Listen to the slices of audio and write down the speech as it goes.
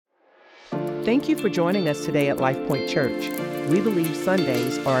Thank you for joining us today at LifePoint Church. We believe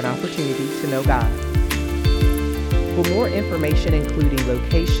Sundays are an opportunity to know God. For more information, including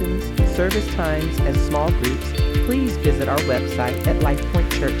locations, service times, and small groups, please visit our website at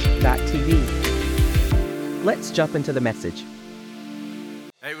lifepointchurch.tv. Let's jump into the message.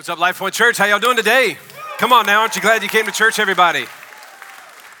 Hey, what's up, LifePoint Church? How y'all doing today? Come on now, aren't you glad you came to church, everybody?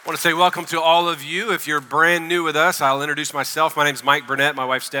 I want to say welcome to all of you. If you're brand new with us, I'll introduce myself. My name's Mike Burnette. My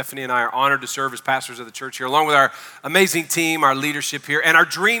wife Stephanie and I are honored to serve as pastors of the church here, along with our amazing team, our leadership here, and our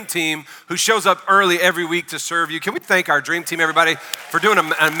dream team who shows up early every week to serve you. Can we thank our dream team, everybody, for doing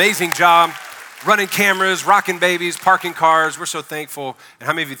an amazing job, running cameras, rocking babies, parking cars. We're so thankful. And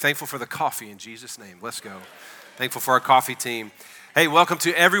how many of you are thankful for the coffee in Jesus' name? Let's go. Thankful for our coffee team. Hey, welcome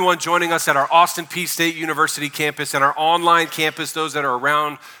to everyone joining us at our Austin Peay State University campus and our online campus, those that are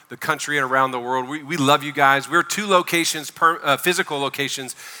around the country and around the world. We love you guys. We're two locations, physical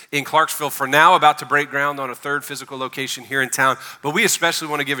locations in Clarksville for now, about to break ground on a third physical location here in town. But we especially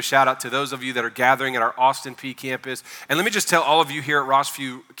want to give a shout out to those of you that are gathering at our Austin Peay campus. And let me just tell all of you here at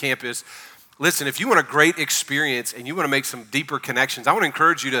Rossview campus, listen, if you want a great experience and you want to make some deeper connections, I want to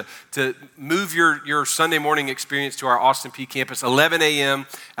encourage you to move your Sunday morning experience to our Austin Peay campus, 11 a.m.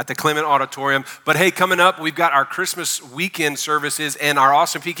 at the Clement Auditorium. But hey, coming up, we've got our Christmas weekend services, and our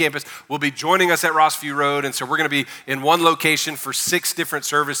Austin Peay campus will be joining us at Rossview Road. And so we're going to be in one location for 6 different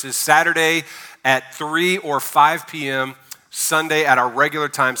services, Saturday at 3 or 5 p.m., Sunday at our regular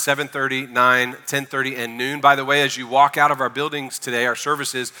time, 7:30, 9, 10:30, and noon. By the way, as you walk out of our buildings today, our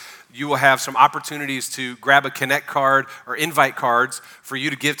services, you will have some opportunities to grab a Connect card or invite cards for you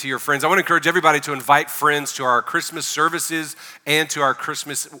to give to your friends. I want to encourage everybody to invite friends to our Christmas services and to our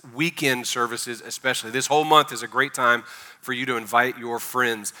Christmas weekend services especially. This whole month is a great time for you to invite your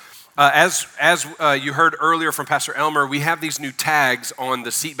friends. As you heard earlier from Pastor Elmer, we have these new tags on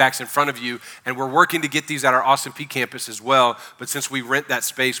the seat backs in front of you, and we're working to get these at our Austin Peay campus as well. But since we rent that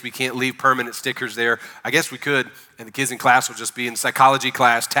space, we can't leave permanent stickers there. I guess we could, and the kids in class will just be in psychology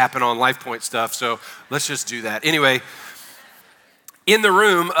class tapping on LifePoint stuff. So let's just do that. Anyway, in the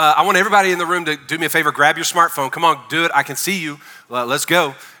room, I want everybody in the room to do me a favor. Grab your smartphone. Come on, do it. I can see you. Let's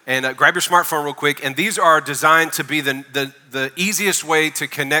go. And grab your smartphone real quick. And these are designed to be the easiest way to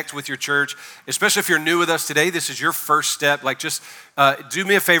connect with your church, especially if you're new with us today. This is your first step. Like, just do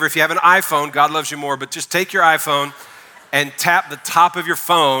me a favor. If you have an iPhone, God loves you more, but just take your iPhone and tap the top of your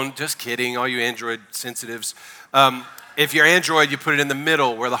phone. Just kidding, all you Android sensitives. If you're Android, you put it in the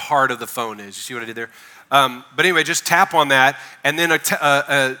middle where the heart of the phone is. You see what I did there? But anyway, just tap on that, and then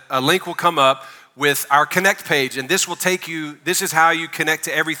a link will come up with our Connect page, and this will take you, this is how you connect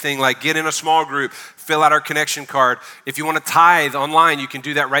to everything, like get in a small group, fill out our connection card. If you want to tithe online, you can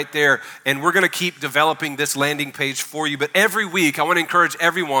do that right there, and we're going to keep developing this landing page for you. But every week, I want to encourage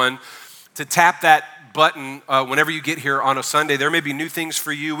everyone to tap that button whenever you get here on a Sunday. There may be new things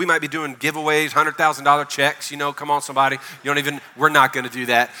for you. We might be doing giveaways, $100,000 checks, come on somebody. We're not going to do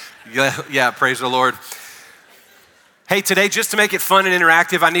that. Yeah, praise the Lord. Hey, today, just to make it fun and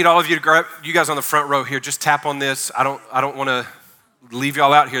interactive, I need all of you to grab, you guys on the front row here, just tap on this. I don't want to leave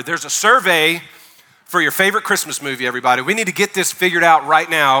y'all out here. There's a survey for your favorite Christmas movie, everybody. We need to get this figured out right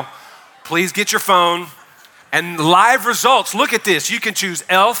now. Please get your phone. And live results, look at this. You can choose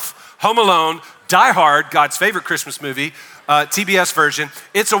Elf, Home Alone, Die Hard, God's favorite Christmas movie, TBS version,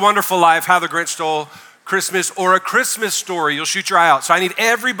 It's a Wonderful Life, How the Grinch Stole Christmas, or A Christmas Story. You'll shoot your eye out. So I need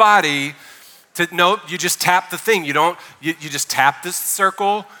everybody you just tap the thing. You just tap this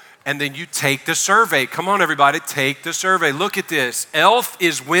circle and then you take the survey. Come on, everybody, take the survey. Look at this. Elf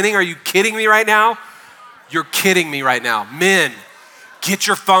is winning. Are you kidding me right now? You're kidding me right now. Men, get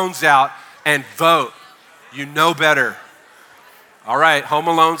your phones out and vote. You know better. All right, Home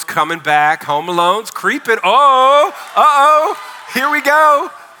Alone's coming back. Home Alone's creeping. Here we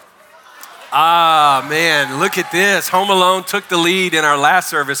go. Ah, man, look at this. Home Alone took the lead in our last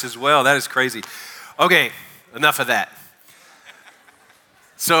service as well. That is crazy. Okay, enough of that.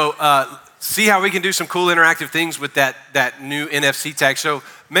 So see how we can do some cool interactive things with that new NFC tag. So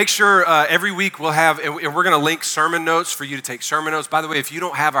make sure every week we'll have, and we're going to link sermon notes for you to take sermon notes. By the way, if you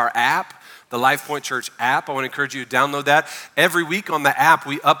don't have our app, the LifePoint Church app, I want to encourage you to download that. Every week on the app,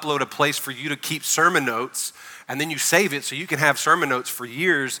 we upload a place for you to keep sermon notes, and then you save it so you can have sermon notes for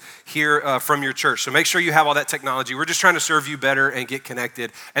years here from your church. So make sure you have all that technology. We're just trying to serve you better and get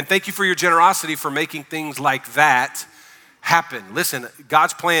connected. And thank you for your generosity for making things like that happen. Listen,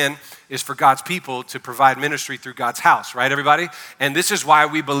 God's plan is for God's people to provide ministry through God's house, right, everybody? And this is why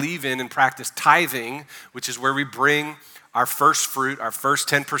we believe in and practice tithing, which is where we bring our first fruit, our first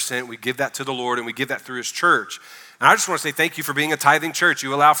 10%. We give that to the Lord, and we give that through his church. And I just want to say thank you for being a tithing church.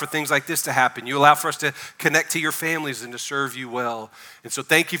 You allow for things like this to happen. You allow for us to connect to your families and to serve you well. And so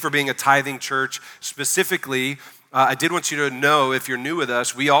thank you for being a tithing church. Specifically, I did want you to know, if you're new with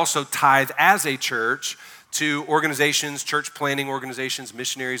us, we also tithe as a church to organizations, church planting organizations,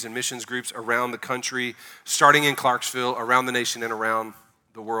 missionaries and missions groups around the country, starting in Clarksville, around the nation, and around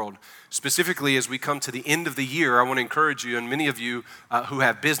the world. Specifically, as we come to the end of the year, I want to encourage you, and many of you who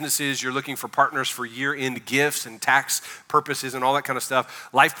have businesses, you're looking for partners for year-end gifts and tax purposes and all that kind of stuff.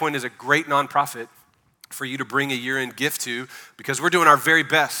 LifePoint is a great nonprofit for you to bring a year-end gift to, because we're doing our very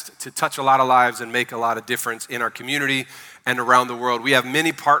best to touch a lot of lives and make a lot of difference in our community and around the world. We have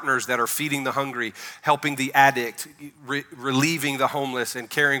many partners that are feeding the hungry, helping the addict, relieving the homeless, and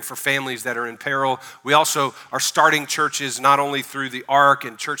caring for families that are in peril. We also are starting churches not only through the ARC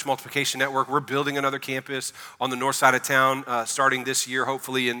and Church Multiplication Network. We're building another campus on the north side of town starting this year.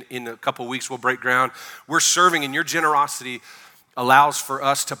 Hopefully in a couple weeks we'll break ground. We're serving, and your generosity allows for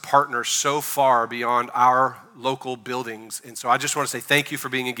us to partner so far beyond our local buildings. And so I just want to say thank you for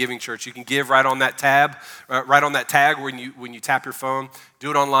being a giving church. You can give right on that tab, right on that tag when you tap your phone.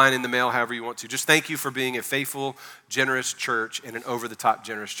 Do it online, in the mail, however you want to. Just thank you for being a faithful, generous church and an over-the-top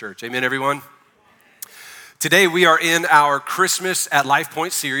generous church. Amen, everyone? Today we are in our Christmas at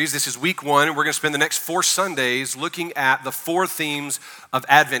LifePoint series. This is week 1, and we're going to spend the next 4 Sundays looking at the 4 themes of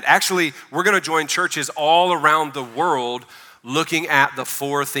Advent. Actually, we're going to join churches all around the world looking at the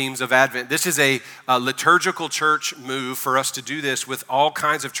 4 themes of Advent. This is a liturgical church move for us to do this with all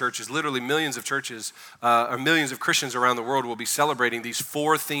kinds of churches. Literally millions of churches or millions of Christians around the world will be celebrating these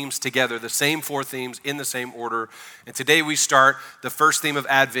 4 themes together, the same 4 themes in the same order. And today we start the first theme of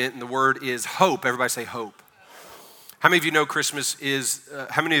Advent, and the word is hope. Everybody say hope. How many of you know Christmas is,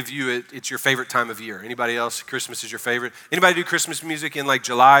 how many of you, it's your favorite time of year? Anybody else, Christmas is your favorite? Anybody do Christmas music in like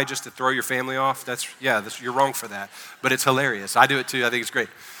July just to throw your family off? You're wrong for that, but it's hilarious. I do it too, I think it's great.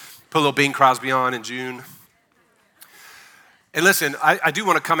 Put a little Bing Crosby on in June. And listen, I do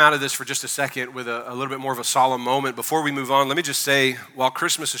want to come out of this for just a second with a little bit more of a solemn moment. Before we move on, let me just say, while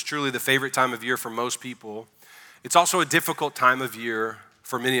Christmas is truly the favorite time of year for most people, it's also a difficult time of year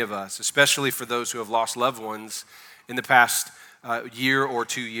for many of us, especially for those who have lost loved ones in the past year or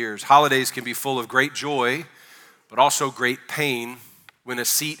 2 years. Holidays can be full of great joy, but also great pain when a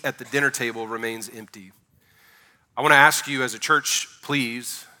seat at the dinner table remains empty. I want to ask you as a church,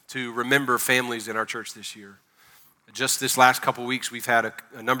 please, to remember families in our church this year. Just this last couple weeks, we've had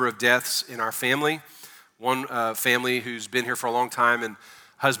a number of deaths in our family. One family who's been here for a long time, and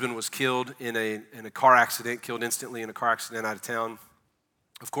husband was killed in a car accident, killed instantly in a car accident out of town.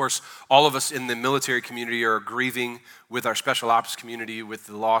 Of course, all of us in the military community are grieving with our special ops community with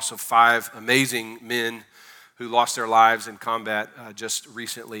the loss of 5 amazing men who lost their lives in combat just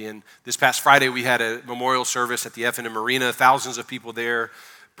recently. And this past Friday, we had a memorial service at the F&M Arena, thousands of people there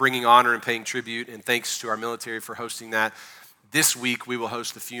bringing honor and paying tribute, and thanks to our military for hosting that. This week, we will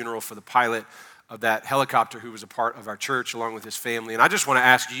host the funeral for the pilot of that helicopter who was a part of our church along with his family. And I just want to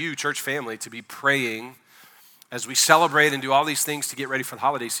ask you, church family, to be praying as we celebrate and do all these things to get ready for the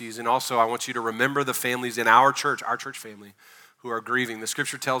holiday season. Also, I want you to remember the families in our church family, who are grieving. The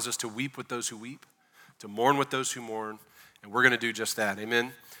scripture tells us to weep with those who weep, to mourn with those who mourn, and we're going to do just that.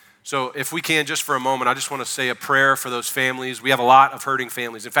 Amen? So if we can, just for a moment, I just want to say a prayer for those families. We have a lot of hurting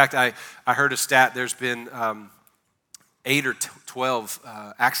families. In fact, I heard a stat, there's been 8 or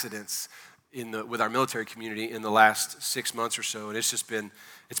 12 accidents with our military community in the last 6 months or so, and it's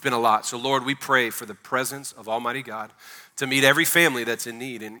been a lot. So Lord, we pray for the presence of Almighty God to meet every family that's in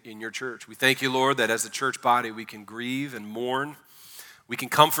need in your church. We thank you, Lord, that as a church body, we can grieve and mourn. We can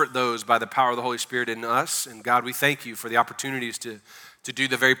comfort those by the power of the Holy Spirit in us. And God, we thank you for the opportunities to do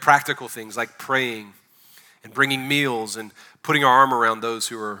the very practical things like praying and bringing meals and putting our arm around those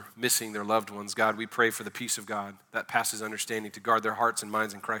who are missing their loved ones. God, we pray for the peace of God that passes understanding to guard their hearts and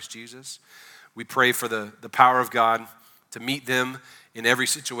minds in Christ Jesus. We pray for the power of God to meet them in every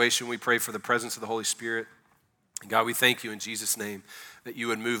situation. We pray for the presence of the Holy Spirit. And God, we thank you in Jesus' name that you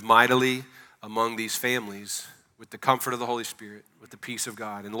would move mightily among these families with the comfort of the Holy Spirit, with the peace of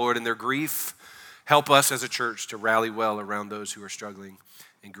God. And Lord, in their grief, help us as a church to rally well around those who are struggling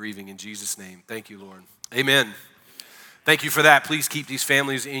and grieving in Jesus' name. Thank you, Lord. Amen. Thank you for that. Please keep these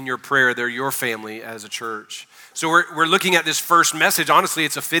families in your prayer. They're your family as a church. So we're looking at this first message. Honestly,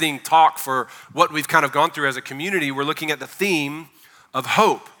 it's a fitting talk for what we've kind of gone through as a community. We're looking at the theme of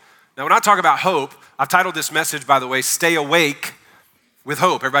hope. Now, when I talk about hope, I've titled this message, by the way, Stay Awake with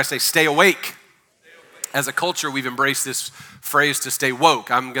Hope. Everybody say, stay awake. As a culture, we've embraced this phrase to stay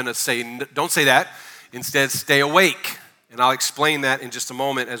woke. I'm going to say, don't say that. Instead, stay awake. And I'll explain that in just a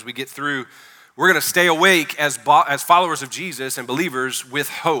moment as we get through. We're going to stay awake as followers of Jesus and believers with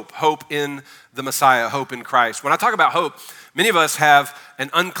hope in the Messiah, hope in Christ. When I talk about hope, many of us have an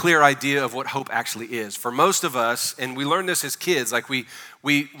unclear idea of what hope actually is. For most of us, and we learn this as kids, like we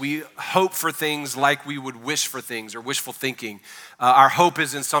hope for things like we would wish for things or wishful thinking. Our hope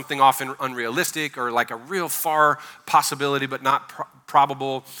is in something often unrealistic or like a real far possibility but not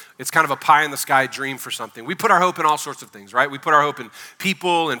probable. It's kind of a pie in the sky dream for something. We put our hope in all sorts of things, right? We put our hope in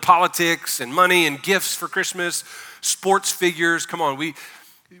people and politics and money and gifts for Christmas, sports figures. Come on, we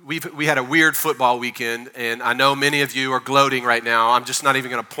had a weird football weekend, and I know many of you are gloating right now. I'm just not even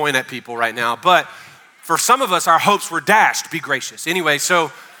going to point at people right now, but for some of us, our hopes were dashed. Be gracious. Anyway,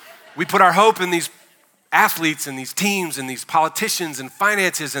 so we put our hope in these athletes and these teams and these politicians and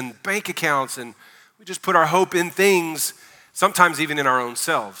finances and bank accounts, and we just put our hope in things, sometimes even in our own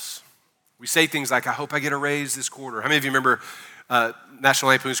selves. We say things like, I hope I get a raise this quarter. How many of you remember National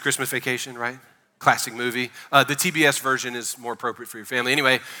Lampoon's Christmas Vacation, right? Classic movie. The TBS version is more appropriate for your family.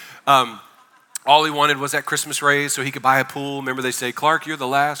 Anyway, all he wanted was that Christmas raise so he could buy a pool. Remember they say, Clark, you're the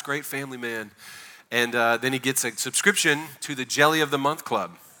last great family man. And then he gets a subscription to the Jelly of the Month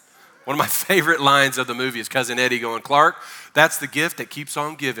Club. One of my favorite lines of the movie is Cousin Eddie going, Clark, that's the gift that keeps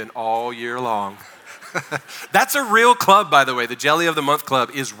on giving all year long. That's a real club, by the way. The Jelly of the Month Club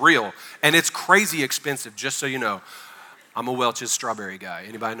is real, and it's crazy expensive, just so you know. I'm a Welch's strawberry guy.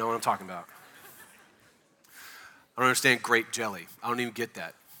 Anybody know what I'm talking about? I don't understand grape jelly. I don't even get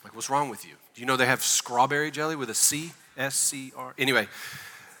that. Like, what's wrong with you? Do you know they have strawberry jelly with a C? S-C-R? Anyway.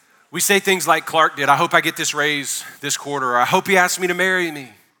 We say things like Clark did, I hope I get this raise this quarter, or I hope he asks me to marry me.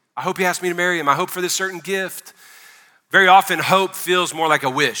 I hope he asks me to marry him. I hope for this certain gift. Very often, hope feels more like a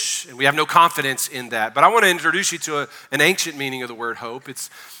wish, and we have no confidence in that. But I want to introduce you to an ancient meaning of the word hope. It's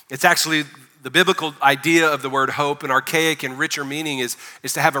actually the biblical idea of the word hope, an archaic and richer meaning is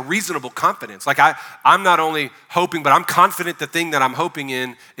to have a reasonable confidence. Like I'm not only hoping, but I'm confident the thing that I'm hoping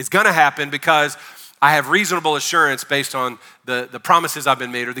in is going to happen because I have reasonable assurance based on the promises I've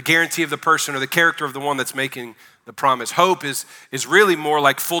been made or the guarantee of the person or the character of the one that's making the promise. Hope is really more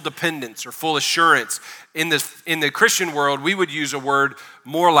like full dependence or full assurance. In the Christian world, we would use a word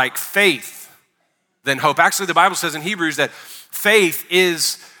more like faith than hope. Actually, the Bible says in Hebrews that faith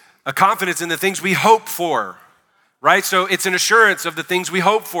is a confidence in the things we hope for, right? So it's an assurance of the things we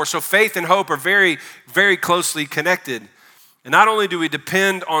hope for. So faith and hope are very, very closely connected. And not only do we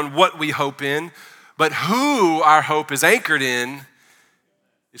depend on what we hope in, but who our hope is anchored in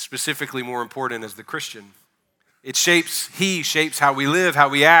is specifically more important as the Christian. He shapes how we live, how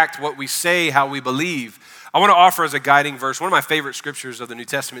we act, what we say, how we believe. I want to offer as a guiding verse, one of my favorite scriptures of the New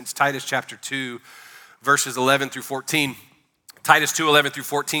Testament is Titus chapter 2, verses 11 through 14. Titus 2, 11 through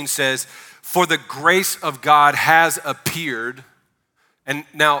 14 says, "For the grace of God has appeared." And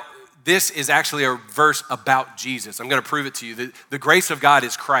now, this is actually a verse about Jesus. I'm going to prove it to you. The grace of God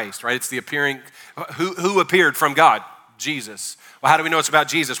is Christ, right? It's the appearing. Who appeared from God? Jesus. Well, how do we know it's about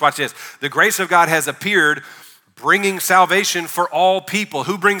Jesus? Watch this. The grace of God has appeared, bringing salvation for all people.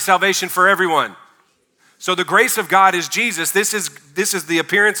 Who brings salvation for everyone? So the grace of God is Jesus. This is the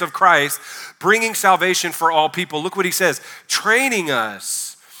appearance of Christ, bringing salvation for all people. Look what he says. Training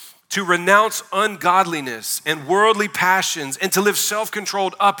us to renounce ungodliness and worldly passions and to live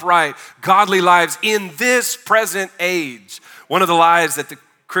self-controlled, upright, godly lives in this present age. One of the lies that the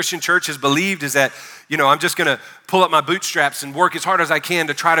Christian church has believed is that, I'm just going to pull up my bootstraps and work as hard as I can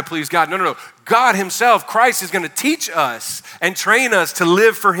to try to please God. No. God himself, Christ, is going to teach us and train us to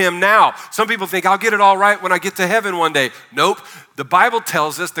live for him now. Some people think, I'll get it all right when I get to heaven one day. Nope. The Bible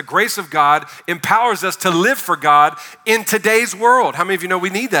tells us the grace of God empowers us to live for God in today's world. How many of you know we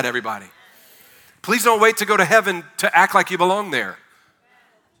need that, everybody? Please don't wait to go to heaven to act like you belong there.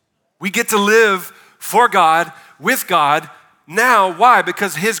 We get to live for God, with God, now. Why?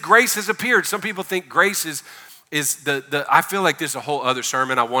 Because his grace has appeared. Some people think grace is I feel like there's a whole other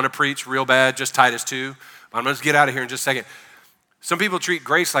sermon I want to preach real bad, just Titus 2. I'm going to get out of here in just a second. Some people treat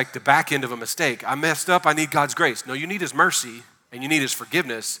grace like the back end of a mistake. I messed up, I need God's grace. No, you need his mercy and you need his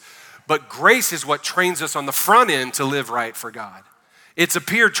forgiveness. But grace is what trains us on the front end to live right for God. It's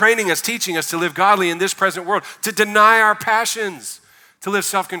appeared training us, teaching us to live godly in this present world, to deny our passions, to live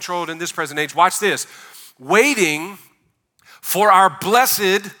self-controlled in this present age. Watch this. Waiting for our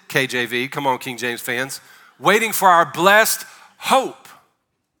blessed, KJV, come on King James fans, waiting for our blessed hope.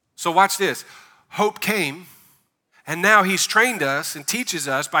 So watch this. Hope came, and now he's trained us and teaches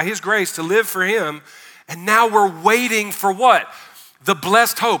us by his grace to live for him, and now we're waiting for what? The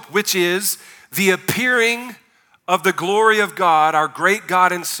blessed hope, which is the appearing of the glory of God, our great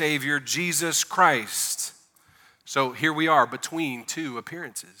God and Savior, Jesus Christ. So here we are between two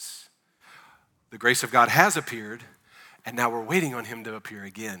appearances. The grace of God has appeared, and now we're waiting on him to appear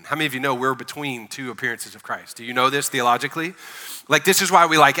again. How many of you know we're between two appearances of Christ? Do you know this theologically? Like, this is why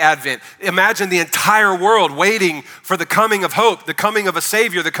we like Advent. Imagine the entire world waiting for the coming of hope, the coming of a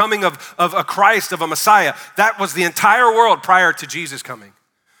Savior, the coming of a Christ, of a Messiah. That was the entire world prior to Jesus coming.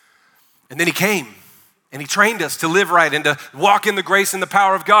 And then he came, and he trained us to live right and to walk in the grace and the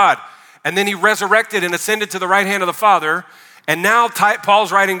power of God. And then he resurrected and ascended to the right hand of the Father. And now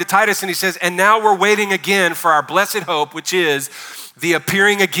Paul's writing to Titus and he says, and now we're waiting again for our blessed hope, which is the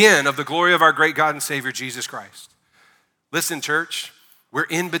appearing again of the glory of our great God and Savior, Jesus Christ. Listen, church, we're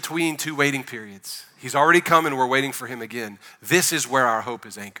in between two waiting periods. He's already come and we're waiting for him again. This is where our hope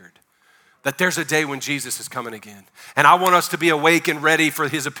is anchored, that there's a day when Jesus is coming again. And I want us to be awake and ready for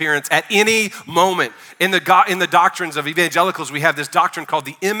his appearance at any moment. In the doctrines of evangelicals, we have this doctrine called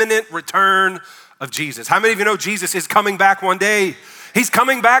the imminent return of Jesus. How many of you know Jesus is coming back one day? He's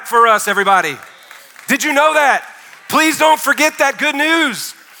coming back for us, everybody. Did you know that? Please don't forget that good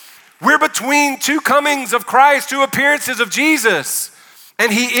news. We're between two comings of Christ, two appearances of Jesus,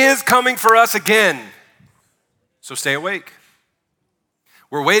 and he is coming for us again. So stay awake.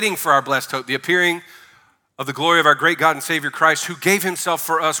 We're waiting for our blessed hope, the appearing of the glory of our great God and Savior Christ, who gave himself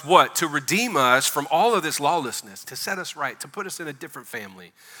for us what? To redeem us from all of this lawlessness, to set us right, to put us in a different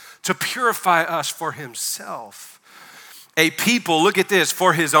family, to purify us for himself. A people, look at this,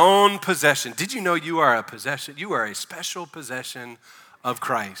 for his own possession. Did you know you are a possession? You are a special possession of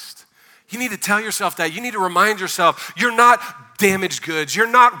Christ. You need to tell yourself that. You need to remind yourself you're not damaged goods.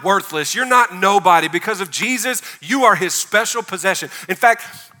 You're not worthless. You're not nobody. Because of Jesus, you are his special possession. In fact,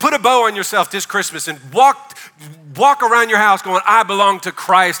 put a bow on yourself this Christmas and walk around your house going, I belong to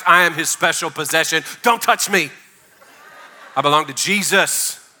Christ. I am his special possession. Don't touch me. I belong to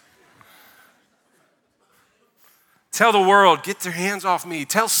Jesus. Tell the world, get their hands off me.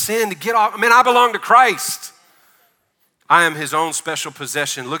 Tell sin to get off. Man, I belong to Christ. I am his own special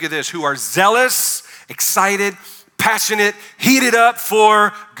possession. Look at this, who are zealous, excited, passionate, heated up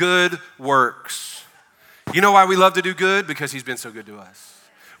for good works. You know why we love to do good? Because he's been so good to us.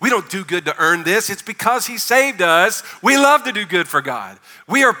 We don't do good to earn this. It's because he saved us. We love to do good for God.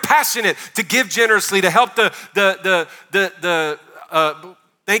 We are passionate to give generously, to help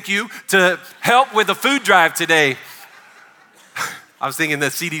thank you, to help with the food drive today. I was thinking the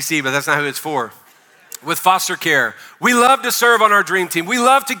CDC, but that's not who it's for. With foster care. We love to serve on our dream team. We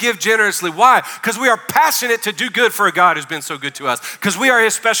love to give generously. Why? Because we are passionate to do good for a God who's been so good to us. Because we are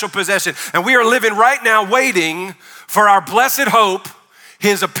his special possession. And we are living right now waiting for our blessed hope,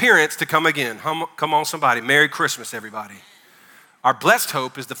 his appearance to come again. Come on, somebody. Merry Christmas, everybody. Our blessed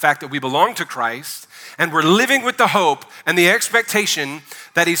hope is the fact that we belong to Christ and we're living with the hope and the expectation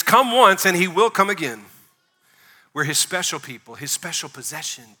that he's come once and he will come again. We're his special people, his special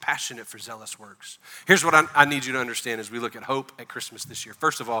possession, passionate for zealous works. Here's what I need you to understand as we look at hope at Christmas this year.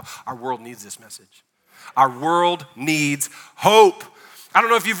 First of all, our world needs this message. Our world needs hope. I don't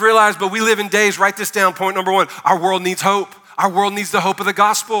know if you've realized, but we live in days, write this down, point number one, our world needs hope. Our world needs the hope of the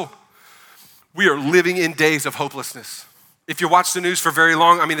gospel. We are living in days of hopelessness. If you watch the news for very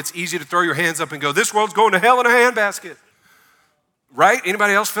long, it's easy to throw your hands up and go, this world's going to hell in a handbasket. Right?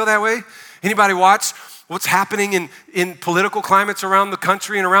 Anybody else feel that way? Anybody watch what's happening in political climates around the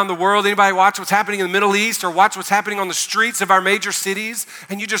country and around the world? Anybody watch what's happening in the Middle East or watch what's happening on the streets of our major cities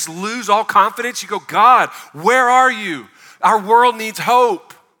and you just lose all confidence? You go, God, where are you? Our world needs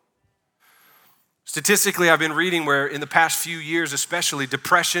hope. Statistically, I've been reading where in the past few years especially,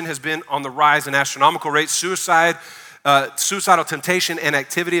 depression has been on the rise in astronomical rates. Suicidal temptation and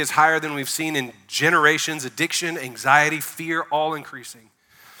activity is higher than we've seen in generations. Addiction, anxiety, fear, all increasing.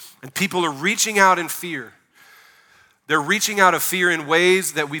 And people are reaching out in fear. They're reaching out of fear in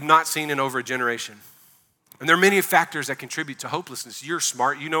ways that we've not seen in over a generation. And there are many factors that contribute to hopelessness. You're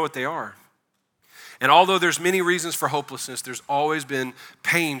smart, you know what they are. And although there's many reasons for hopelessness, there's always been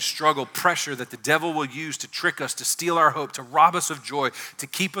pain, struggle, pressure that the devil will use to trick us, to steal our hope, to rob us of joy, to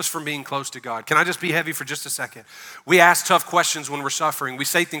keep us from being close to God. Can I just be heavy for just a second? We ask tough questions when we're suffering. We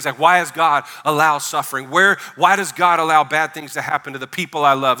say things like, why does God allow suffering? Why does God allow bad things to happen to the people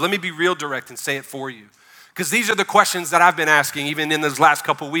I love? Let me be real direct and say it for you. Because these are the questions that I've been asking even in those last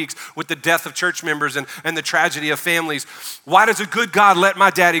couple weeks with the death of church members and the tragedy of families. Why does a good God let my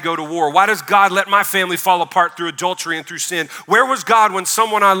daddy go to war? Why does God let my family fall apart through adultery and through sin? Where was God when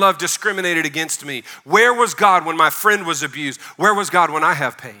someone I love discriminated against me? Where was God when my friend was abused? Where was God when I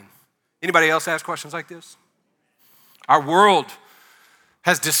have pain? Anybody else ask questions like this? Our world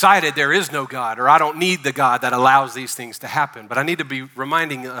has decided there is no God, or I don't need the God that allows these things to happen. But I need to be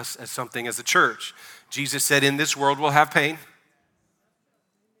reminding us as something as a church. Jesus said, in this world we'll have pain.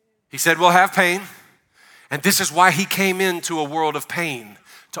 He said we'll have pain. And this is why he came into a world of pain,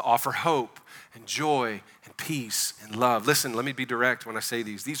 to offer hope and joy and peace and love. Listen, let me be direct when I say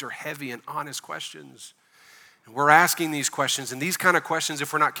these. These are heavy and honest questions. And we're asking these questions, and these kind of questions,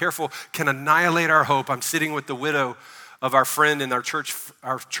 if we're not careful, can annihilate our hope. I'm sitting with the widow of our friend and our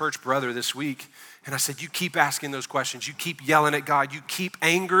church brother this week, and I said, you keep asking those questions. You keep yelling at God. You keep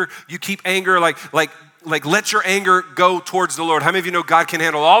anger like let your anger go towards the Lord. How many of you know God can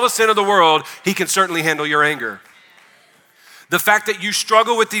handle all the sin of the world? He can certainly handle your anger. The fact that you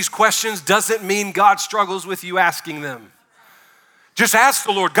struggle with these questions doesn't mean God struggles with you asking them. Just ask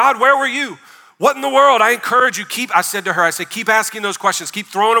the Lord, God, where were you? What in the world? I encourage you, keep asking those questions. Keep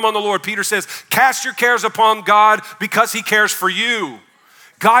throwing them on the Lord. Peter says, cast your cares upon God because he cares for you.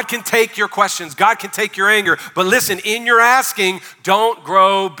 God can take your questions. God can take your anger. But listen, in your asking, don't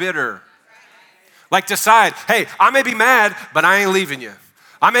grow bitter. Like decide, hey, I may be mad, but I ain't leaving you.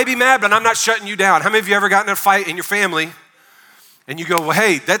 I may be mad, but I'm not shutting you down. How many of you ever gotten in a fight in your family and you go, well,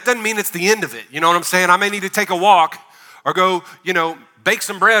 hey, that doesn't mean it's the end of it. You know what I'm saying? I may need to take a walk or go, bake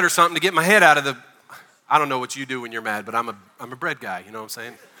some bread or something to get my head out of I don't know what you do when you're mad, but I'm a bread guy, you know what I'm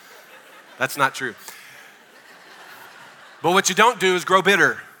saying? That's not true. But what you don't do is grow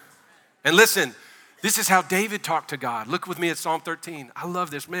bitter. And listen, this is how David talked to God. Look with me at Psalm 13. I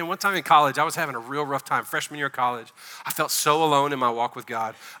love this. Man, one time in college, I was having a real rough time. Freshman year of college, I felt so alone in my walk with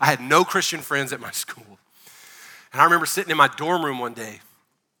God. I had no Christian friends at my school. And I remember sitting in my dorm room one day,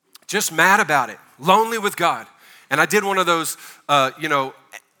 just mad about it, lonely with God. And I did one of those, the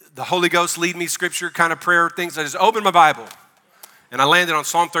Holy Ghost lead me scripture kind of prayer things. I just opened my Bible and I landed on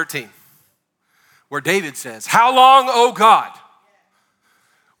Psalm 13, where David says, how long, O God,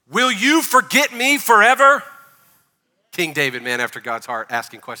 will you forget me forever? King David, man after God's heart,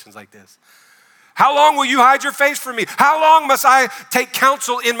 asking questions like this. How long will you hide your face from me? How long must I take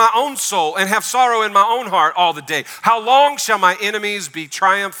counsel in my own soul and have sorrow in my own heart all the day? How long shall my enemies be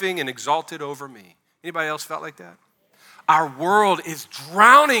triumphing and exalted over me? Anybody else felt like that? Our world is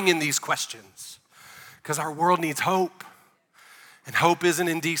drowning in these questions because our world needs hope. And hope isn't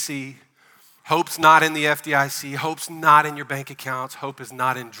in DC. Hope's not in the FDIC. Hope's not in your bank accounts. Hope is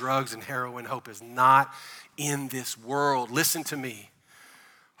not in drugs and heroin. Hope is not in this world. Listen to me.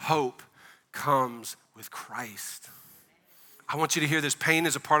 Hope comes with Christ. I want you to hear this. Pain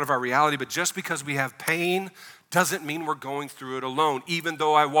is a part of our reality, but just because we have pain doesn't mean we're going through it alone. Even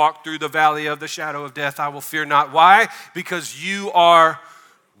though I walk through the valley of the shadow of death, I will fear not. Why? Because you are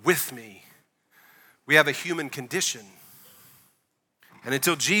with me. We have a human condition. And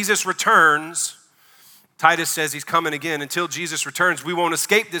until Jesus returns, Titus says he's coming again. Until Jesus returns, we won't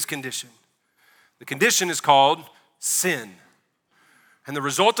escape this condition. The condition is called sin. And the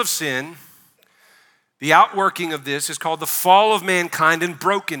result of sin, the outworking of this, is called the fall of mankind and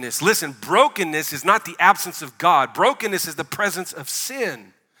brokenness. Listen, brokenness is not the absence of God. Brokenness is the presence of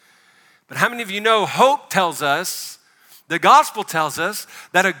sin. But how many of you know hope tells us, the gospel tells us,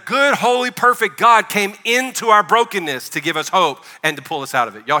 that a good, holy, perfect God came into our brokenness to give us hope and to pull us out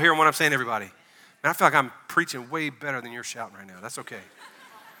of it. Y'all hearing what I'm saying, everybody? Man, I feel like I'm preaching way better than you're shouting right now. That's okay.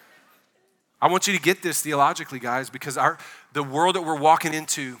 I want you to get this theologically, guys, because the world that we're walking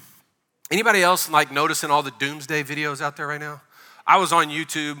into, anybody else like noticing all the doomsday videos out there right now? I was on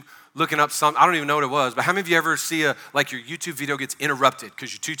YouTube looking up some, I don't even know what it was, but how many of you ever see your YouTube video gets interrupted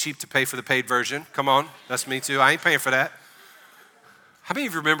because you're too cheap to pay for the paid version? Come on, that's me too. I ain't paying for that. How many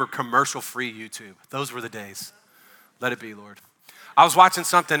of you remember commercial-free YouTube? Those were the days. Let it be, Lord. I was watching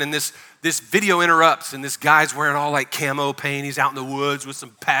something and this video interrupts and this guy's wearing all like camo paint. He's out in the woods with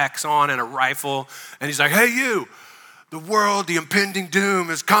some packs on and a rifle. And he's like, hey, you, the world, the impending doom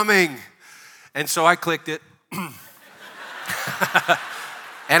is coming. And so I clicked it.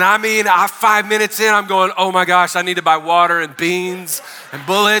 And I mean, 5 minutes in, I'm going, oh my gosh, I need to buy water and beans and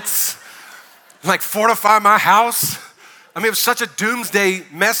bullets, like fortify my house. I mean, it was such a doomsday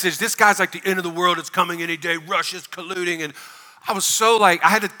message. This guy's like, the end of the world is coming any day. Russia's colluding. And I was so like, I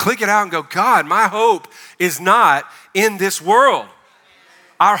had to click it out and go, God, my hope is not in this world.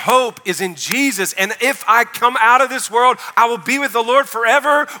 Our hope is in Jesus. And if I come out of this world, I will be with the Lord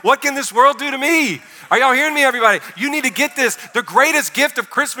forever. What can this world do to me? Are y'all hearing me, everybody? You need to get this. The greatest gift of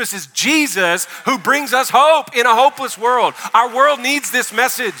Christmas is Jesus, who brings us hope in a hopeless world. Our world needs this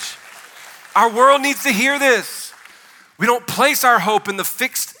message. Our world needs to hear this. We don't place our hope in the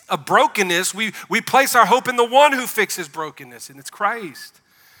fix of brokenness. We place our hope in the one who fixes brokenness, and it's Christ.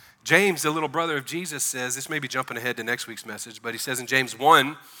 James, the little brother of Jesus, says, this may be jumping ahead to next week's message, but he says in James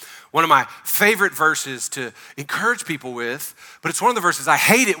 1, One of my favorite verses to encourage people with, but it's one of the verses I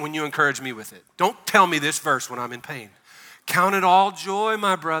hate it when you encourage me with it. Don't tell me this verse when I'm in pain. Count it all joy,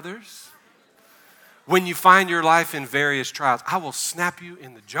 my brothers, when you find your life in various trials. I will snap you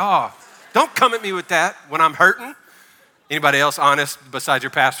in the jaw. Don't come at me with that when I'm hurting. Anybody else honest besides your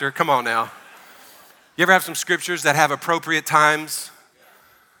pastor? Come on now. You ever have some scriptures that have appropriate times?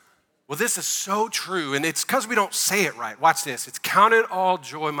 Well, this is so true, and it's because we don't say it right. Watch this. It's count it all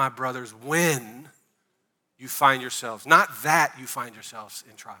joy, my brothers, when you find yourselves, not that you find yourselves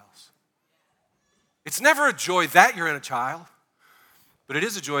in trials. It's never a joy that you're in a trial, but it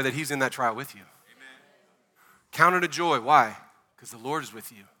is a joy that he's in that trial with you. Amen. Count it a joy. Why? Because the Lord is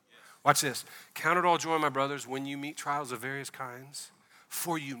with you. Yes. Watch this. Count it all joy, my brothers, when you meet trials of various kinds,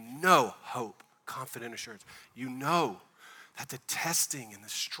 for you know hope, confident assurance. You know that the testing and the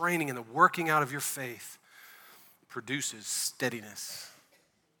straining and the working out of your faith produces steadiness.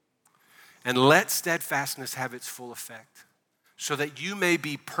 And let steadfastness have its full effect, so that you may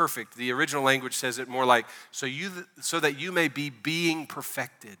be perfect. The original language says it more like, so that you may be being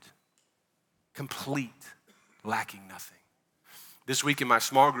perfected, complete, lacking nothing. This week in my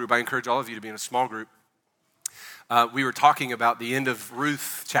small group, I encourage all of you to be in a small group. We were talking about the end of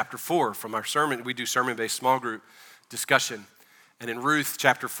Ruth chapter 4 from our sermon. We do sermon-based small group discussion. And in Ruth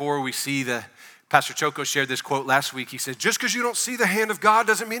chapter 4, we see Pastor Choco shared this quote last week. He said, just because you don't see the hand of God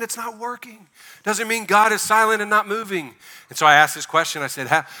doesn't mean it's not working. Doesn't mean God is silent and not moving. And so I asked this question. I said,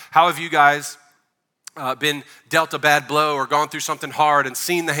 how have you guys been dealt a bad blow or gone through something hard and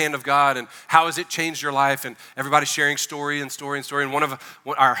seen the hand of God, and how has it changed your life? And everybody's sharing story. And one of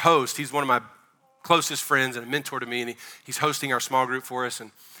our hosts, he's one of my closest friends and a mentor to me, and he's hosting our small group for us.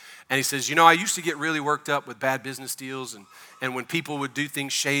 And he says, I used to get really worked up with bad business deals, and when people would do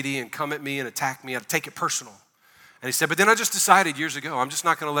things shady and come at me and attack me, I'd take it personal. And he said, but then I just decided years ago, I'm just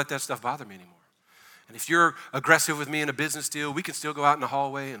not going to let that stuff bother me anymore. And if you're aggressive with me in a business deal, we can still go out in the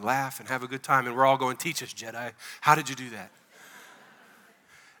hallway and laugh and have a good time, and we're all going, teach us, Jedi. How did you do that?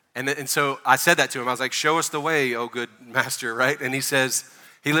 And so I said that to him. I was like, show us the way, oh good master, right? And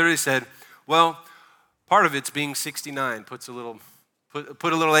he literally said, well, part of it's being 69 puts a little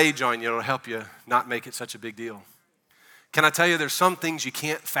age on you. It'll help you not make it such a big deal. Can I tell you, there's some things you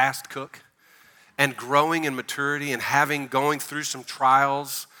can't fast cook, and growing in maturity and going through some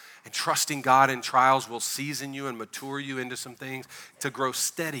trials and trusting God in trials will season you and mature you into some things to grow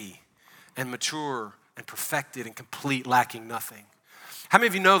steady and mature and perfected and complete, lacking nothing. How many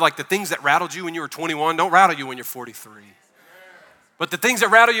of you know, like, the things that rattled you when you were 21 don't rattle you when you're 43? But the things that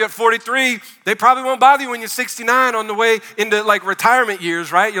rattle you at 43, they probably won't bother you when you're 69 on the way into like retirement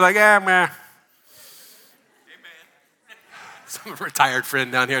years, right? You're like, man. Amen. Some retired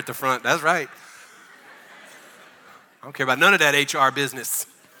friend down here at the front. That's right. I don't care about none of that HR business.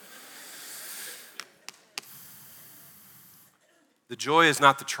 The joy is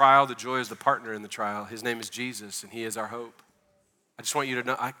not the trial. The joy is the partner in the trial. His name is Jesus, and he is our hope. I just want you to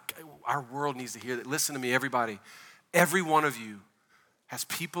know, our world needs to hear that. Listen to me, everybody. Every one of you has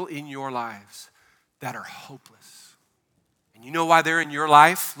people in your lives that are hopeless. And you know why they're in your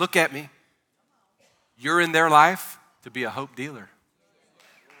life? Look at me. You're in their life to be a hope dealer,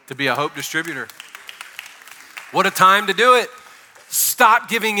 to be a hope distributor. What a time to do it. Stop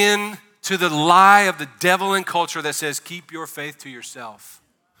giving in to the lie of the devil and culture that says, keep your faith to yourself.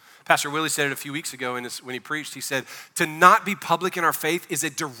 Pastor Willie said it a few weeks ago when he preached. He said, to not be public in our faith is a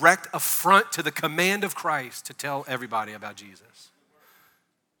direct affront to the command of Christ to tell everybody about Jesus.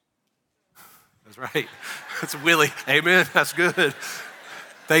 That's right. That's Willie. Amen. That's good.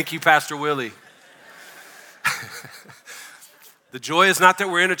 Thank you, Pastor Willie. The joy is not that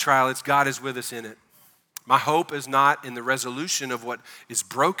we're in a trial, it's God is with us in it. My hope is not in the resolution of what is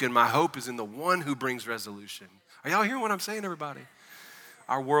broken. My hope is in the one who brings resolution. Are y'all hearing what I'm saying, everybody?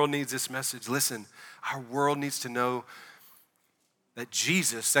 Our world needs this message. Listen, our world needs to know that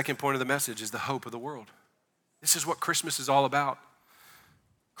Jesus, second point of the message, is the hope of the world. This is what Christmas is all about.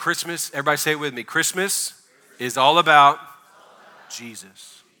 Christmas, everybody say it with me. Christmas is all about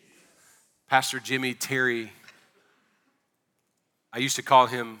Jesus. Pastor Jimmy Terry, I used to call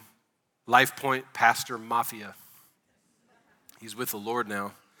him LifePoint Pastor Mafia. He's with the Lord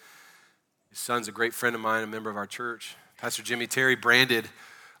now. His son's a great friend of mine, a member of our church. Pastor Jimmy Terry branded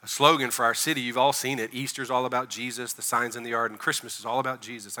a slogan for our city. You've all seen it. Easter's all about Jesus, the signs in the yard, and Christmas is all about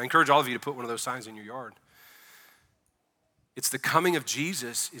Jesus. I encourage all of you to put one of those signs in your yard. It's the coming of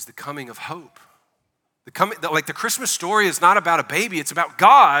Jesus is the coming of hope. The Christmas story is not about a baby. It's about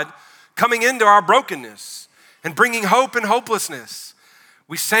God coming into our brokenness and bringing hope and hopelessness.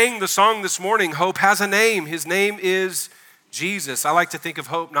 We sang the song this morning, Hope Has a Name. His name is Jesus, I like to think of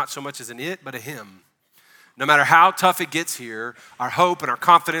hope not so much as an it, but a him. No matter how tough it gets here, our hope and our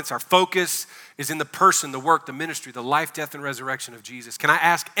confidence, our focus is in the person, the work, the ministry, the life, death, and resurrection of Jesus. Can I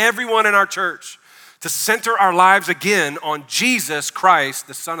ask everyone in our church to center our lives again on Jesus Christ,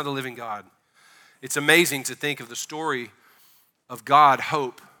 the Son of the living God? It's amazing to think of the story of God,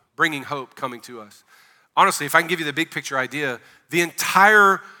 hope, bringing hope coming to us. Honestly, if I can give you the big picture idea, the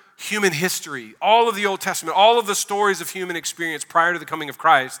entire human history, all of the Old Testament, all of the stories of human experience prior to the coming of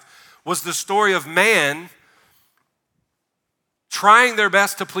Christ was the story of man trying their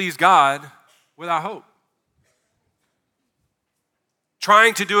best to please God without hope.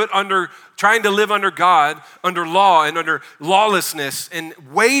 Trying to live under God, under law and under lawlessness, and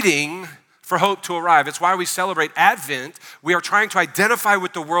waiting for hope to arrive. It's why we celebrate Advent. We are trying to identify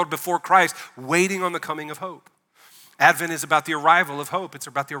with the world before Christ, waiting on the coming of hope. Advent is about the arrival of hope. It's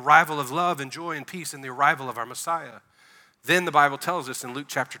about the arrival of love and joy and peace and the arrival of our Messiah. Then the Bible tells us in Luke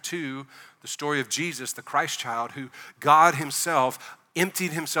chapter 2, the story of Jesus, the Christ child, who God himself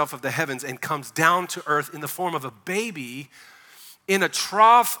emptied himself of the heavens and comes down to earth in the form of a baby in a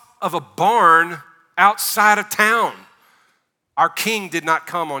trough of a barn outside of town. Our king did not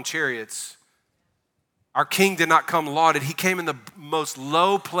come on chariots. Our king did not come lauded. He came in the most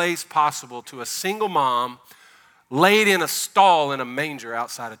low place possible to a single mom, laid in a stall in a manger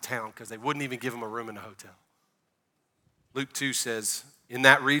outside of town because they wouldn't even give him a room in a hotel. Luke 2 says, in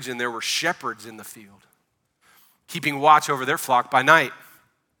that region there were shepherds in the field, keeping watch over their flock by night.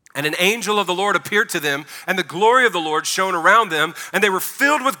 And an angel of the Lord appeared to them, and the glory of the Lord shone around them, and they were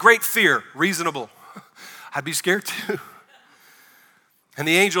filled with great fear. Reasonable. I'd be scared too. And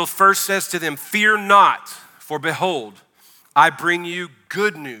the angel first says to them, fear not, for behold, I bring you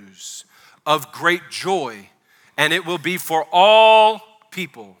good news of great joy, and it will be for all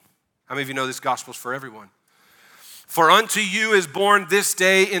people. How many of you know this gospel is for everyone? For unto you is born this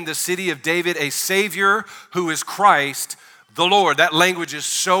day in the city of David a Savior who is Christ the Lord. That language is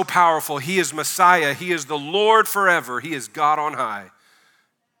so powerful. He is Messiah. He is the Lord forever. He is God on high.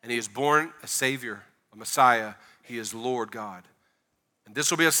 And he is born a Savior, a Messiah. He is Lord God. And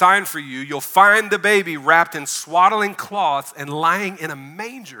this will be a sign for you. You'll find the baby wrapped in swaddling cloths and lying in a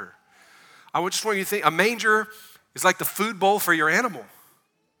manger. I just want you to think, a manger is like the food bowl for your animal.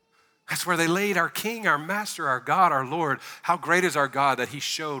 That's where they laid our King, our Master, our God, our Lord. How great is our God that he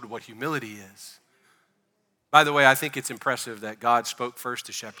showed what humility is. By the way, I think it's impressive that God spoke first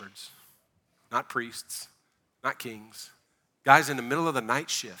to shepherds, not priests, not kings. Guys in the middle of the night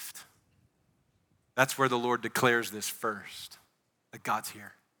shift. That's where the Lord declares this first, that God's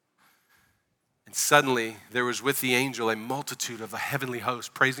here. And suddenly there was with the angel a multitude of a heavenly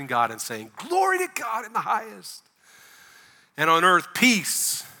host praising God and saying, glory to God in the highest. And on earth,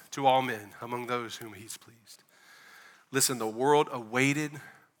 peace to all men among those whom he's pleased. Listen, the world awaited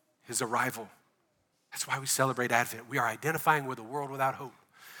his arrival. That's why we celebrate Advent. We are identifying with a world without hope.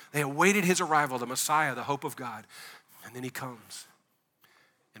 They awaited his arrival, the Messiah, the hope of God. And then he comes.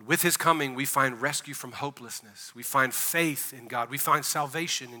 And with his coming, we find rescue from hopelessness. We find faith in God. We find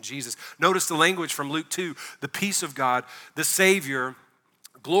salvation in Jesus. Notice the language from Luke 2, the peace of God, the Savior,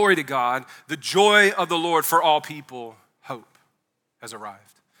 glory to God, the joy of the Lord for all people, hope has arrived.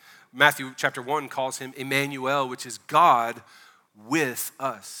 Matthew chapter 1 calls him Emmanuel, which is God with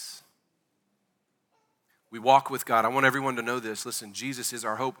us. We walk with God. I want everyone to know this. Listen, Jesus is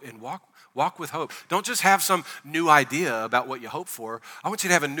our hope, and walk with hope. Don't just have some new idea about what you hope for. I want you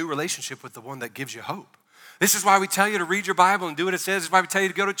to have a new relationship with the one that gives you hope. This is why we tell you to read your Bible and do what it says. This is why we tell you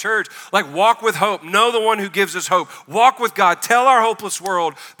to go to church. Like, walk with hope. Know the one who gives us hope. Walk with God. Tell our hopeless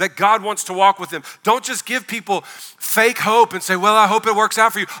world that God wants to walk with them. Don't just give people fake hope and say, well, I hope it works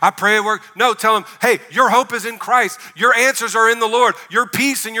out for you. I pray it works. No, tell them, hey, your hope is in Christ. Your answers are in the Lord. Your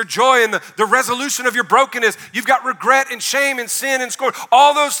peace and your joy and the resolution of your brokenness. You've got regret and shame and sin and scorn.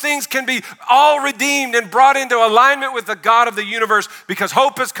 All those things can be all redeemed and brought into alignment with the God of the universe because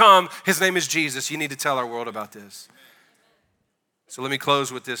hope has come. His name is Jesus. You need to tell our world about this. So let me close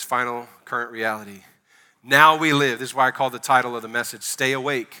with this final current reality. Now we live. This is why I call the title of the message, Stay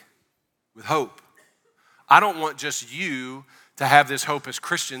Awake with Hope. I don't want just you to have this hope as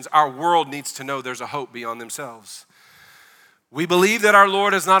Christians. Our world needs to know there's a hope beyond themselves. We believe that our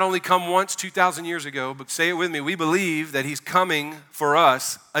Lord has not only come once 2,000 years ago, but say it with me, we believe that he's coming for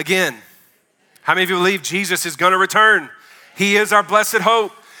us again. How many of you believe Jesus is going to return? He is our blessed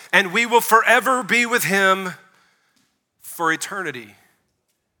hope, and we will forever be with him for eternity.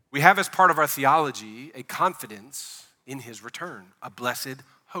 We have as part of our theology a confidence in his return, a blessed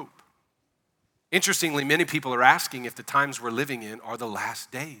hope. Interestingly, many people are asking if the times we're living in are the last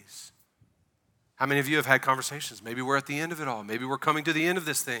days. How many of you have had conversations? Maybe we're at the end of it all. Maybe we're coming to the end of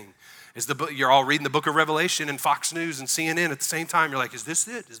this thing. You're all reading the book of Revelation and Fox News and CNN at the same time. You're like, is this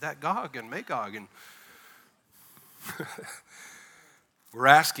it? Is that Gog and Magog? And we're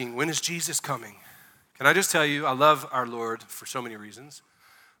asking, when is Jesus coming? Can I just tell you, I love our Lord for so many reasons,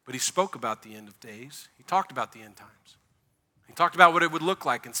 but he spoke about the end of days. He talked about the end times. He talked about what it would look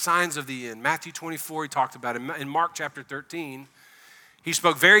like and signs of the end. Matthew 24, he talked about it. In Mark chapter 13, he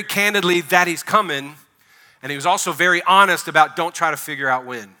spoke very candidly that he's coming, and he was also very honest about don't try to figure out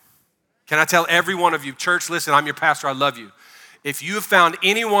when. Can I tell every one of you, church, listen, I'm your pastor, I love you. If you have found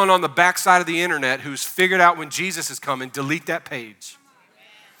anyone on the backside of the internet who's figured out when Jesus is coming, delete that page.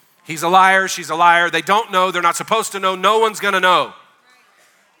 He's a liar, she's a liar. They don't know, they're not supposed to know, no one's gonna know.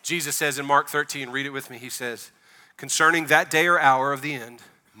 Jesus says in Mark 13, read it with me, he says, concerning that day or hour of the end,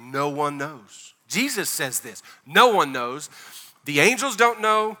 no one knows. Jesus says this, no one knows. The angels don't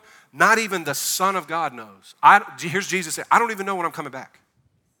know, not even the Son of God knows. Here's Jesus saying, I don't even know when I'm coming back.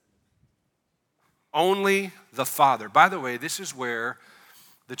 Only the Father. By the way, this is where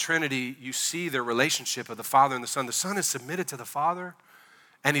the Trinity, you see the relationship of the Father and the Son. The Son is submitted to the Father,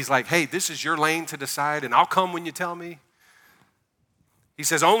 and he's like, hey, this is your lane to decide, and I'll come when you tell me. He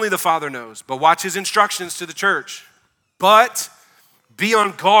says, only the Father knows, but watch his instructions to the church. But be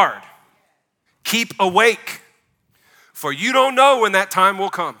on guard. Keep awake, for you don't know when that time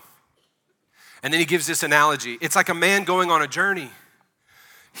will come. And then he gives this analogy. It's like a man going on a journey.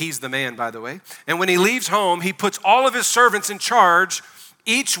 He's the man, by the way. And when he leaves home, he puts all of his servants in charge,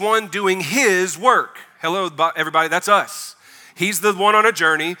 each one doing his work. Hello, everybody, that's us. He's the one on a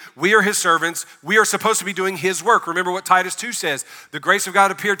journey. We are his servants. We are supposed to be doing his work. Remember what Titus 2 says. The grace of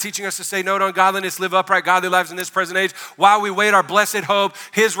God appeared, teaching us to say no to ungodliness, live upright, godly lives in this present age, while we wait our blessed hope,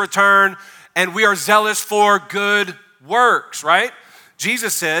 his return, and we are zealous for good works, right?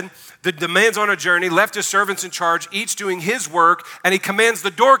 Jesus said, the man's on a journey, left his servants in charge, each doing his work, and he commands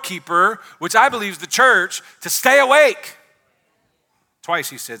the doorkeeper, which I believe is the church, to stay awake. Twice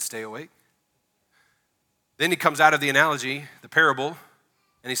he said, stay awake. Then he comes out of the analogy, the parable,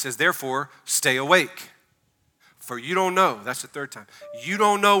 and he says, therefore, stay awake. For you don't know, that's the third time, you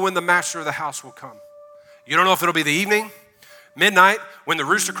don't know when the master of the house will come. You don't know if it'll be the evening, midnight, when the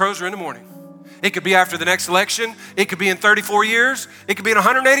rooster crows, or in the morning. It could be after the next election. It could be in 34 years. It could be in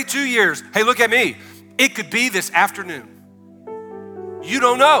 182 years. Hey, look at me. It could be this afternoon. You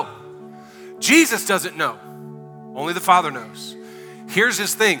don't know. Jesus doesn't know. Only the Father knows. Here's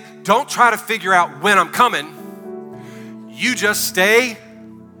his thing. Don't try to figure out when I'm coming. You just stay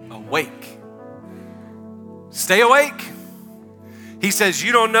awake. Stay awake. He says,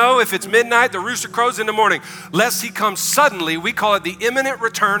 you don't know if it's midnight, the rooster crows in the morning, lest he comes suddenly. We call it the imminent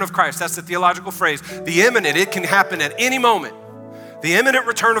return of Christ. That's the theological phrase. The imminent, it can happen at any moment. The imminent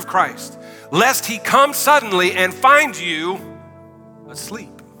return of Christ. Lest he come suddenly and find you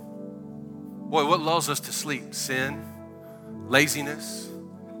asleep. Boy, what lulls us to sleep? Sin, laziness,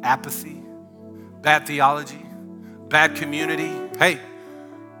 apathy, bad theology, bad community. Hey,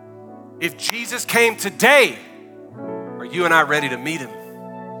 if Jesus came today, are you and I ready to meet him?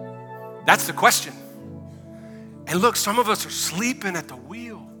 That's the question. And look, some of us are sleeping at the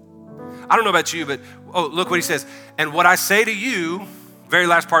wheel. I don't know about you, but look what he says. And what I say to you, very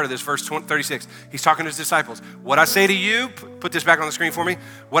last part of this, verse 36, he's talking to his disciples. What I say to you, put this back on the screen for me.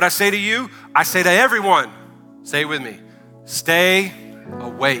 What I say to you, I say to everyone. Say it with me. Stay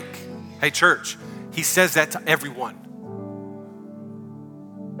awake. Hey, church, he says that to everyone.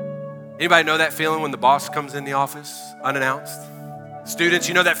 Anybody know that feeling when the boss comes in the office unannounced? Students,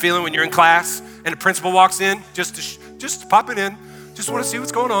 you know that feeling when you're in class and the principal walks in, just popping in, just want to see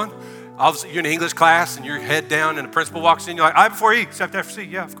what's going on. You're in English class and your head down and the principal walks in, you're like, I before E, except after C.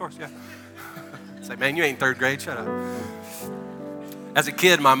 Yeah, of course, yeah. It's like, man, you ain't third grade, shut up. As a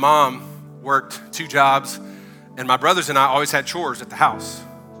kid, my mom worked 2 jobs and my brothers and I always had chores at the house.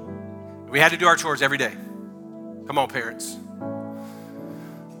 We had to do our chores every day. Come on, parents.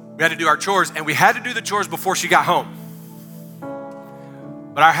 We had to do our chores, and we had to do the chores before she got home.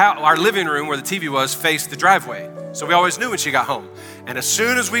 But our living room, where the TV was, faced the driveway. So we always knew when she got home. And as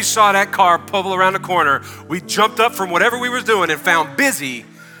soon as we saw that car pull around the corner, we jumped up from whatever we were doing and found busy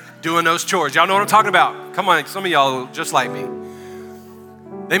doing those chores. Y'all know what I'm talking about? Come on, some of y'all just like me.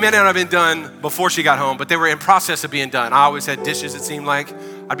 They may not have been done before she got home, but they were in process of being done. I always had dishes, it seemed like.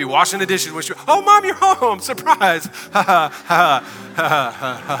 I'd be washing the dishes when oh, Mom, you're home, surprise.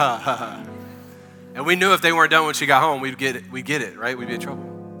 And we knew if they weren't done when she got home, we'd get it, right? We'd be in trouble.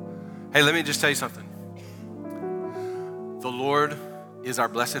 Hey, let me just tell you something. The Lord is our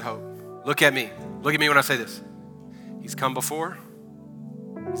blessed hope. Look at me. Look at me when I say this. He's come before.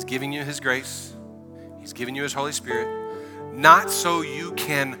 He's giving you his grace. He's given you his Holy Spirit, not so you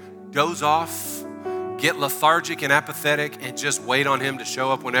can doze off, get lethargic and apathetic, and just wait on him to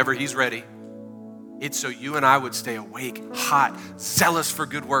show up whenever he's ready. It's so you and I would stay awake, hot, zealous for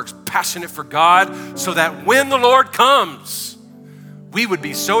good works, passionate for God, so that when the Lord comes, we would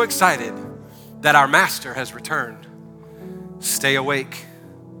be so excited that our master has returned. Stay awake.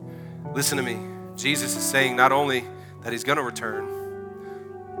 Listen to me. Jesus is saying not only that he's going to return,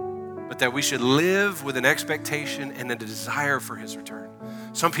 but that we should live with an expectation and a desire for his return.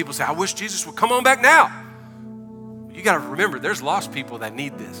 Some people say, I wish Jesus would come on back now. You got to remember, there's lost people that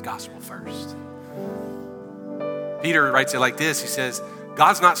need this gospel first. Peter writes it like this. He says,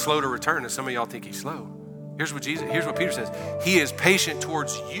 God's not slow to return, as some of y'all think he's slow. Here's what Peter says. He is patient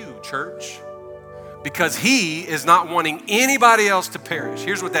towards you, church, because he is not wanting anybody else to perish.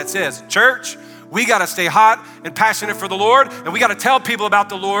 Here's what that says. Church, we got to stay hot and passionate for the Lord, and we got to tell people about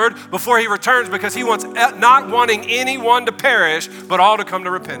the Lord before he returns, because he wants not wanting anyone to perish, but all to come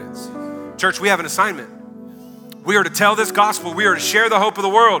to repentance. Church, we have an assignment. We are to tell this gospel. We are to share the hope of the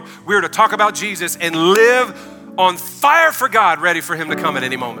world. We are to talk about Jesus and live on fire for God, ready for him to come at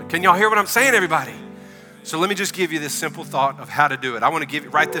any moment. Can y'all hear what I'm saying, everybody? So let me just give you this simple thought of how to do it. I want to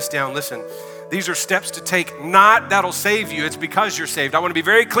write this down. Listen, these are steps to take, not that'll save you. It's because you're saved. I want to be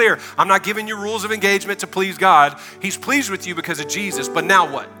very clear. I'm not giving you rules of engagement to please God. He's pleased with you because of Jesus, but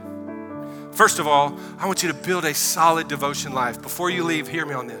now what? First of all, I want you to build a solid devotion life. Before you leave, hear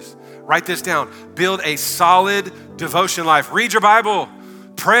me on this. Write this down. Build a solid devotion life. Read your Bible.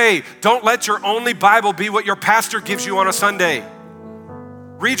 Pray. Don't let your only Bible be what your pastor gives you on a Sunday.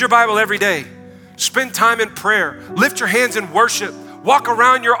 Read your Bible every day. Spend time in prayer. Lift your hands in worship. Walk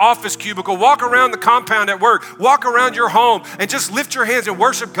around your office cubicle. Walk around the compound at work. Walk around your home and just lift your hands and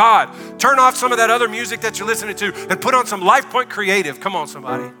worship God. Turn off some of that other music that you're listening to and put on some LifePoint Creative. Come on,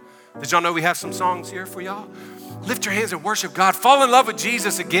 somebody. Did y'all know we have some songs here for y'all? Lift your hands and worship God. Fall in love with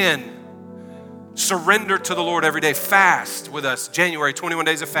Jesus again. Surrender to the Lord every day. Fast with us. January, 21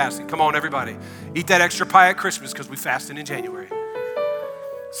 days of fasting. Come on, everybody. Eat that extra pie at Christmas because we fasted in January.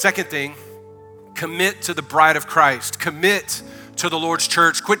 Second thing, commit to the bride of Christ. Commit to the Lord's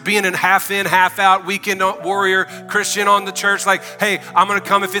church. Quit being in, half out, weekend warrior Christian on the church. Like, hey, I'm going to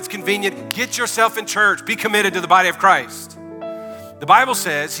come if it's convenient. Get yourself in church. Be committed to the body of Christ. The Bible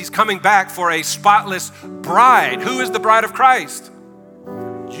says he's coming back for a spotless bride. Who is the bride of Christ?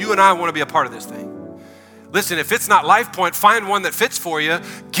 You and I want to be a part of this thing. Listen, if it's not LifePoint, find one that fits for you.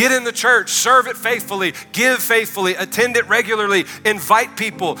 Get in the church, serve it faithfully, give faithfully, attend it regularly, invite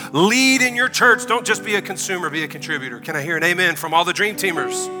people, lead in your church. Don't just be a consumer, be a contributor. Can I hear an amen from all the dream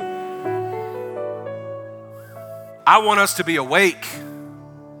teamers? I want us to be awake.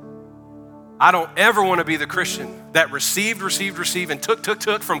 I don't ever want to be the Christian that received, and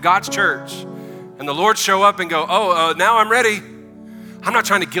took from God's church. And the Lord show up and go, now I'm ready. I'm not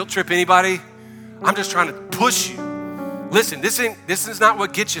trying to guilt trip anybody. I'm just trying to push you. Listen, this is not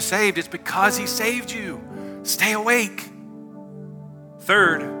what gets you saved. It's because he saved you. Stay awake.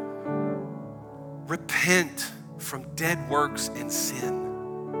 Third, repent from dead works and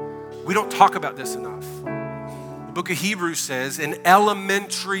sin. We don't talk about this enough. The book of Hebrews says an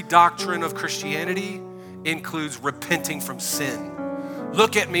elementary doctrine of Christianity includes repenting from sin.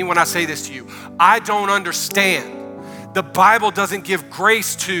 Look at me when I say this to you. I don't understand. The Bible doesn't give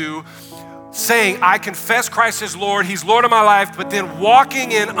grace to saying, I confess Christ as Lord, he's Lord of my life, but then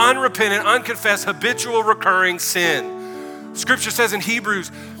walking in unrepentant, unconfessed, habitual, recurring sin. Scripture says in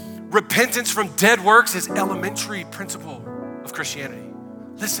Hebrews, repentance from dead works is elementary principle of Christianity.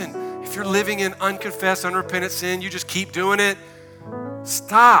 Listen, if you're living in unconfessed, unrepentant sin, you just keep doing it,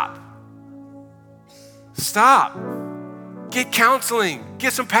 stop. Get counseling,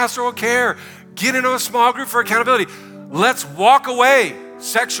 get some pastoral care, get into a small group for accountability. Let's walk away.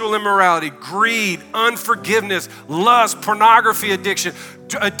 Sexual immorality, greed, unforgiveness, lust, pornography addiction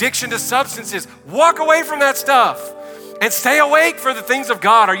to substances. Walk away from that stuff and stay awake for the things of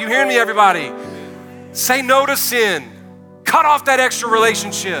God. Are you hearing me, everybody? Say no to sin. Cut off that extra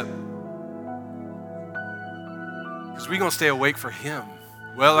relationship. Because we're going to stay awake for him.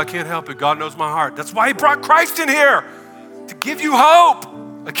 Well, I can't help it. God knows my heart. That's why he brought Christ in here, to give you hope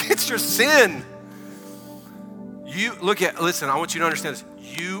against your sin. Listen, I want you to understand this.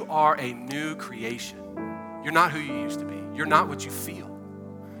 You are a new creation. You're not who you used to be. You're not what you feel.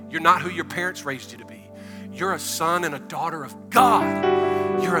 You're not who your parents raised you to be. You're a son and a daughter of God.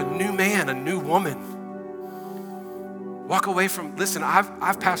 You're a new man, a new woman. Walk away from, listen,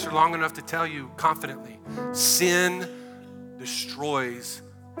 I've pastored long enough to tell you confidently, sin destroys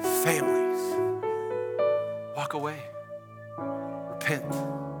families. Walk away. Repent.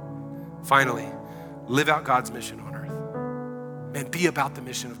 Finally, live out God's mission on earth. Man, be about the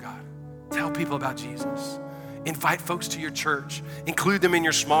mission of God. Tell people about Jesus. Invite folks to your church. Include them in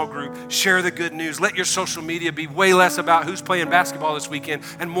your small group. Share the good news. Let your social media be way less about who's playing basketball this weekend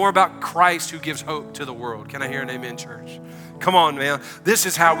and more about Christ who gives hope to the world. Can I hear an amen, church? Come on, man. This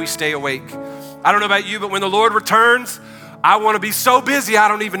is how we stay awake. I don't know about you, but when the Lord returns, I want to be so busy I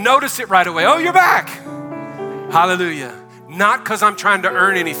don't even notice it right away. Oh, you're back. Hallelujah. Not because I'm trying to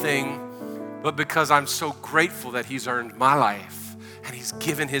earn anything, but because I'm so grateful that he's earned my life. And he's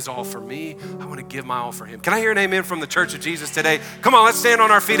given his all for me. I want to give my all for him. Can I hear an amen from the Church of Jesus today? Come on, let's stand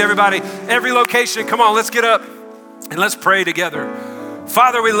on our feet, everybody. Every location, come on, let's get up and let's pray together.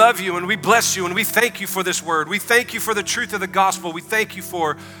 Father, we love you and we bless you and we thank you for this word. We thank you for the truth of the gospel. We thank you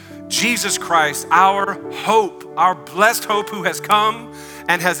for Jesus Christ, our hope, our blessed hope who has come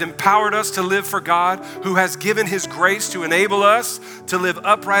and has empowered us to live for God, who has given his grace to enable us to live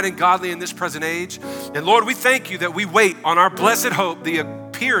upright and godly in this present age. And Lord, we thank you that we wait on our blessed hope, the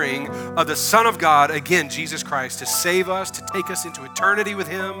appearing of the Son of God, again, Jesus Christ, to save us, to take us into eternity with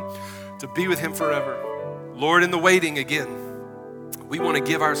him, to be with him forever. Lord, in the waiting again, we want to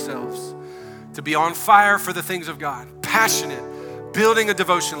give ourselves to be on fire for the things of God, passionate, building a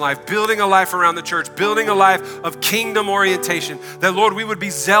devotion life, building a life around the church, building a life of kingdom orientation, that Lord, we would be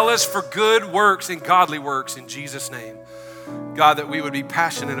zealous for good works and godly works in Jesus' name. God, that we would be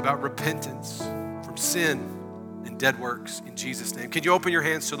passionate about repentance from sin and dead works in Jesus' name. Can you open your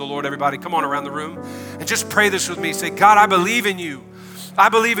hands to the Lord, everybody? Come on around the room and just pray this with me. Say, God, I believe in you. I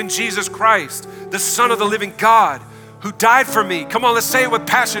believe in Jesus Christ, the Son of the living God, who died for me. Come on, let's say it with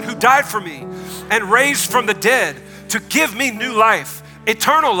passion. Who died for me and raised from the dead to give me new life,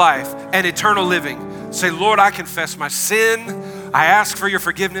 and eternal living. Say, Lord, I confess my sin. I ask for your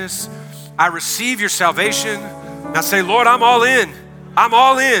forgiveness. I receive your salvation. Now say, Lord, I'm all in. I'm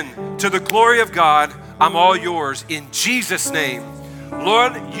all in to the glory of God. I'm all yours in Jesus' name.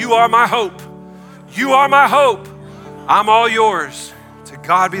 Lord, you are my hope. You are my hope. I'm all yours. To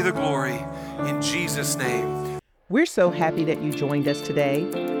God be the glory in Jesus' name. We're so happy that you joined us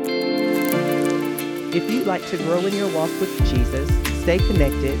today. If you'd like to grow in your walk with Jesus, stay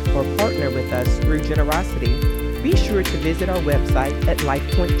connected, or partner with us through generosity, be sure to visit our website at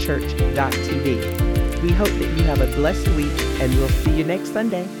lifepointchurch.tv. We hope that you have a blessed week, and we'll see you next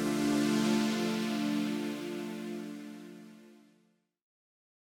Sunday.